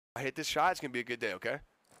I hit this shot, it's gonna be a good day, okay?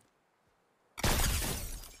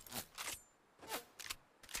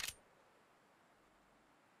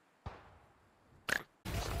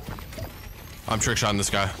 I'm trickshotting this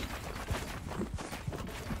guy.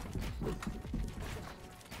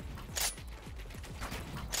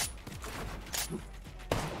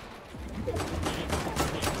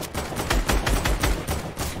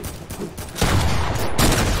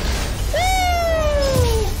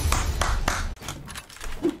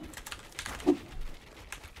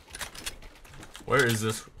 Where is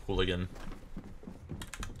this hooligan?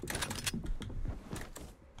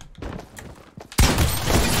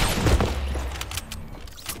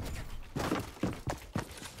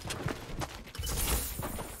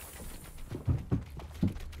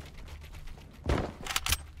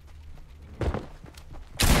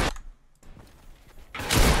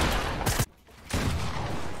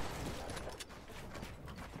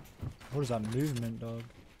 What is that movement, dog?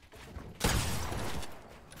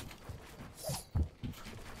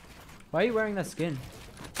 Why are you wearing that skin?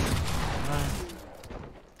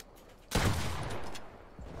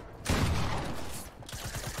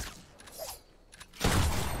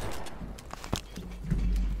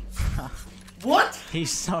 What?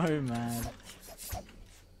 He's so mad.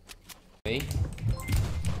 Me?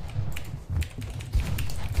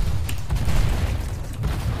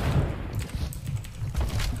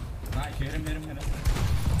 Nice, hit him.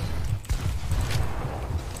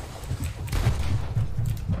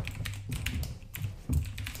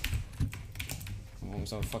 I'm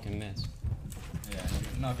so fucking mess. Yeah,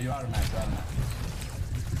 no, you are mad,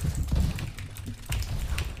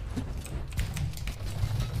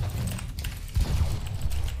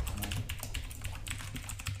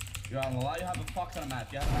 You're on the line, you have a fuck ton of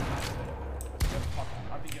match. You have a match. You have a fuck ton.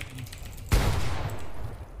 How big you have to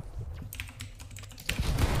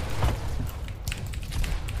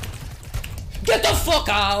Get the fuck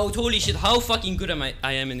out! Holy shit, how fucking good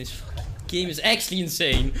I am in this game is actually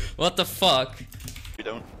insane. What the fuck? You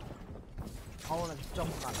don't. I wanna jump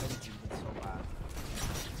on that energy so bad.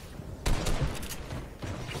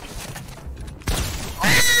 I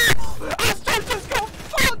just got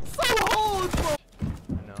fucked so hard, bro!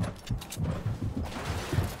 I know.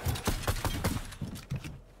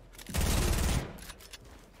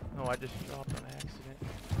 No, I just dropped on accident.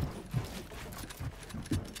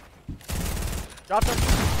 Dropped him!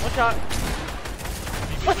 One shot!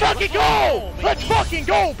 Let's fucking go! Let's fucking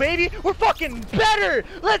go, baby! We're fucking better!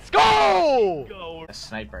 Let's go! A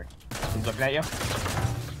sniper. He's looking at you.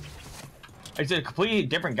 It's a completely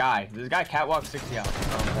different guy. This guy catwalk 60 out.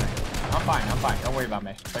 I'm fine. Don't worry about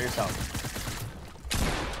me. Play yourself.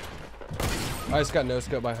 I just got no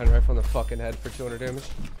scope by 100 rifle on the fucking head for 200 damage.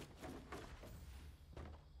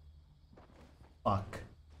 Fuck.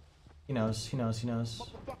 He knows.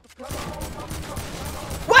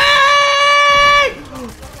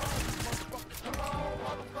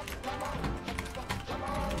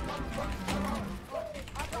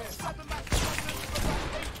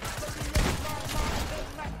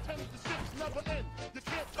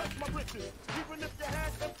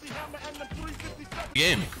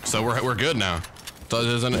 Game. So we're good now. So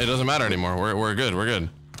it doesn't matter anymore. We're good. We're good.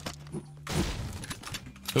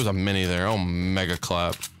 There was a mini there. Oh, mega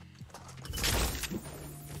clap.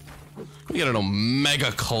 We got an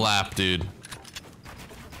omega clap, dude.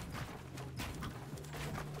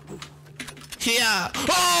 Yeah. Oh,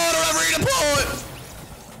 I don't have redeploy.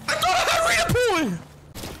 I thought I had redeploy.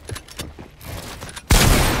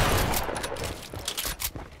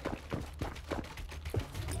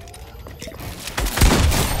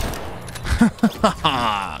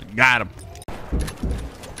 Got him.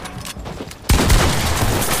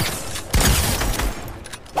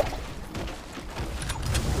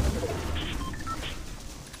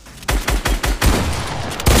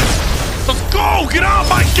 Let's go! Get out of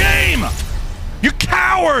my game! You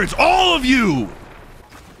cowards! All of you!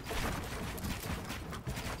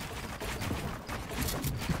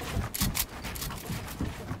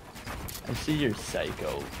 I see you're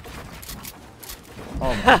psycho.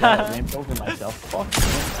 Oh my god, I ramped over myself. Fuck.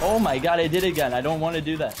 Oh my god, I did it again. I don't want to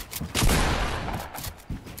do that.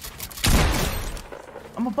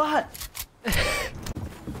 I'm a bot.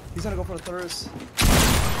 He's gonna go for the thirst.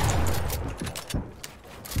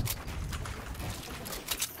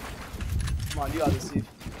 Come on, you gotta deceive.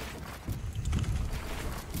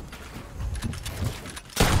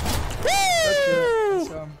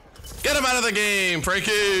 Get him out of the game,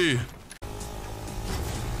 Frankie!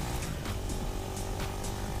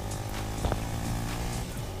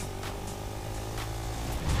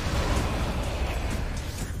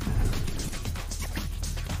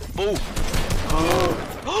 Oh!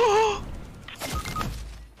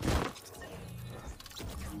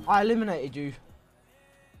 I eliminated you.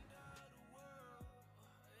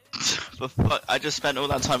 The fuck? I just spent all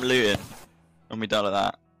that time looting. And we done with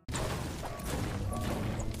that.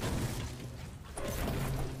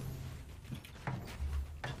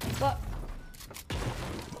 But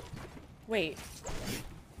wait.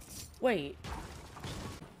 Wait.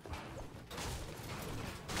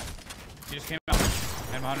 He just came out.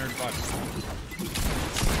 I'm 100 bucks.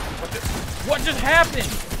 What just happened?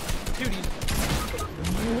 Dude,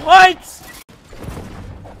 What?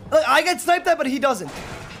 I get sniped at, but he doesn't.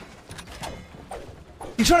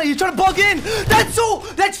 He's trying to bug in.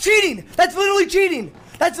 That's cheating. That's literally cheating.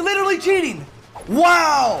 That's literally cheating.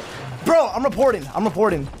 Wow. Bro, I'm reporting.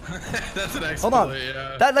 That's an exploit. Hold on.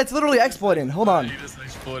 Yeah. That's literally exploiting. Hold on. You just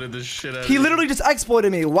exploited the shit out of He literally just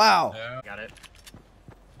exploited me. Wow. Yeah. got it.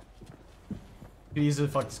 You easily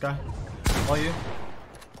fuck this guy. All you.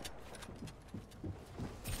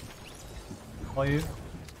 All you.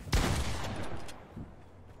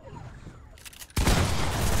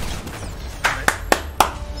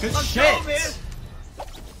 Good shit.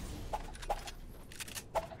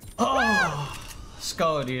 Oh,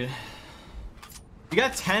 Skull, dude. You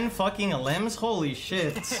got 10 fucking limbs? Holy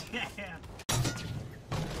shit. There's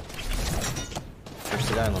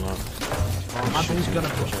the guy on the map. My ball's gonna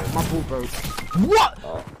push. My ball broke. What?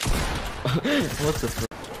 What's the?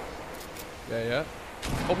 Yeah.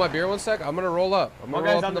 Hold my beer 1 sec. I'm gonna roll up. I'm gonna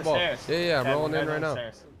roll up in the ball. Yeah, I'm rolling in right now.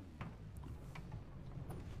 Tag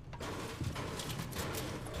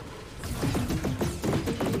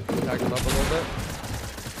him up a little bit.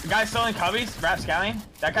 The guy's selling cubbies, rap scouting.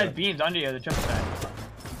 That guy's beams under you, the triple stack.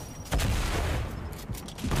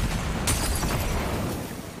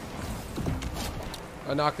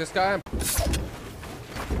 I knocked this guy.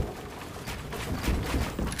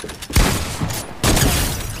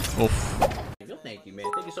 Thank you,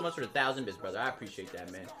 man. Thank you so much for the 1,000 bits, brother. I appreciate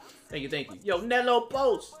that, man. Thank you. Yo, Nello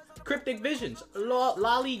Post, Cryptic Visions,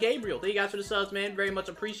 Lolly Gabriel. Thank you guys for the subs, man. Very much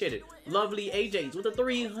appreciated. Lovely AJs with the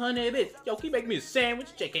 300 bits. Yo, keep making me a sandwich.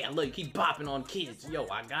 JK, I love you. Keep bopping on kids. Yo,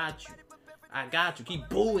 I got you. Keep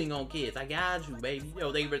booing on kids. I got you, baby.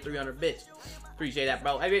 Yo, thank you for 300 bits. Appreciate that,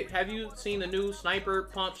 bro. Have you seen the new sniper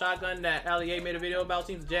pump shotgun that Ali made a video about?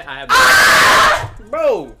 Seems legit. I have.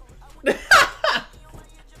 Bro.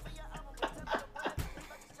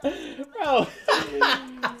 Bro.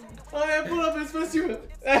 Oh, man, pull up his pussy. Yo,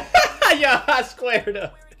 I squared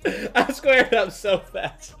up. I squared up so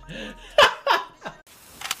fast.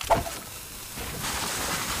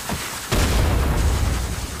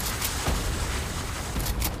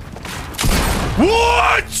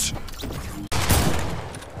 What?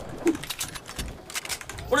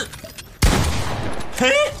 What is...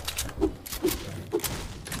 Huh?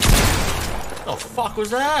 Oh, fuck was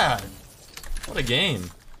that? What a game.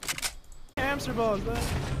 Hamster balls, man.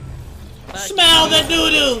 Smell the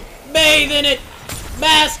doo-doo! Bathe in it!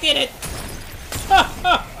 Bask in it!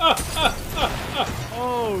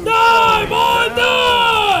 Oh, die, boy,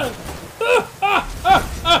 die!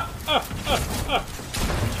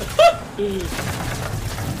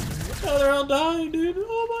 Oh, they're all dying, dude.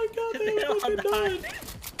 Oh my god, they fucking died.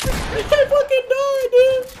 They fucking died,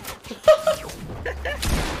 dude.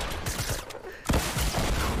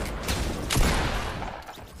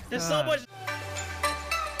 There's so much